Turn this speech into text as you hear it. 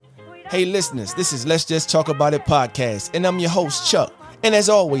Hey listeners, this is Let's Just Talk About It podcast, and I'm your host, Chuck. And as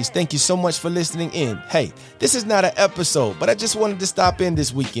always, thank you so much for listening in. Hey, this is not an episode, but I just wanted to stop in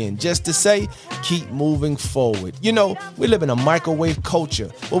this weekend just to say, keep moving forward. You know, we live in a microwave culture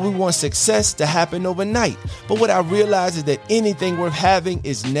where we want success to happen overnight. But what I realize is that anything worth having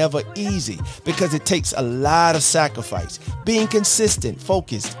is never easy because it takes a lot of sacrifice, being consistent,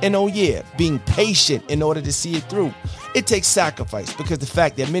 focused, and being patient in order to see it through. It takes sacrifice because the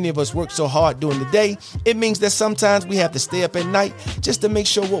fact that many of us work so hard during the day, it means that sometimes we have to stay up at night just to make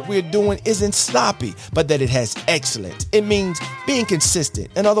sure what we're doing isn't sloppy, but that it has excellence. It means being consistent.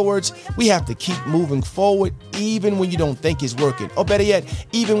 In other words, we have to keep moving forward even when you don't think it's working. Or better yet,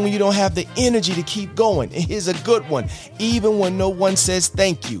 even when you don't have the energy to keep going. And here's a good one. Even when no one says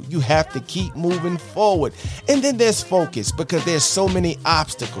thank you, you have to keep moving forward. And then there's focus because there's so many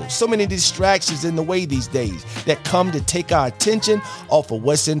obstacles, so many distractions in the way these days that come to take our attention off of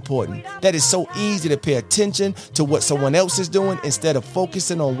what's important. That is so easy to pay attention to what someone else is doing instead of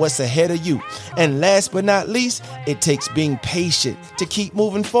focusing on what's ahead of you. And last but not least, it takes being patient to keep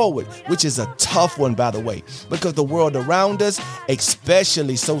moving forward, which is a tough one, by the way, because the world around us,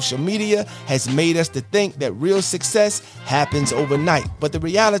 especially social media, has made us to think that real success happens overnight. But the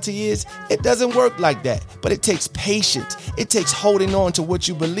reality is it doesn't work like that. But it takes patience. It takes holding on to what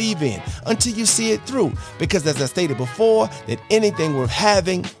you believe in until you see it through. Because as I stated before, that anything worth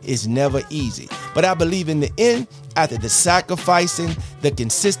having is never easy. But I believe in the end, after the sacrificing, the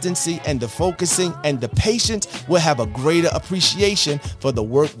consistency, and the focusing, and the patience, we'll have a greater appreciation for the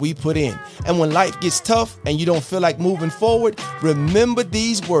work we put in. And when life gets tough and you don't feel like moving forward, remember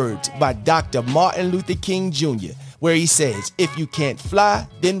these words by Dr. Martin Luther King Jr., where he says, if you can't fly,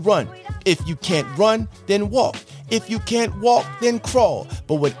 then run. If you can't run, then walk. If you can't walk, then crawl.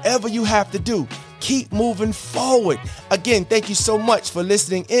 But whatever you have to do, keep moving forward. Again, thank you so much for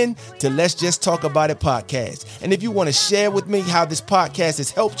listening in to Let's Just Talk About It podcast. And if you want to share with me how this podcast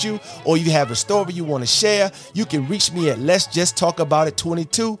has helped you, or you have a story you want to share, you can reach me at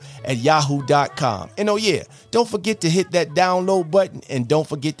letsjusttalkaboutit22@yahoo.com. And don't forget to hit that download button and don't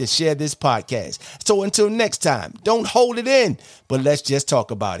forget to share this podcast. So until next time, don't hold it in, but let's just talk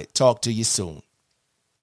about it. Talk to you soon.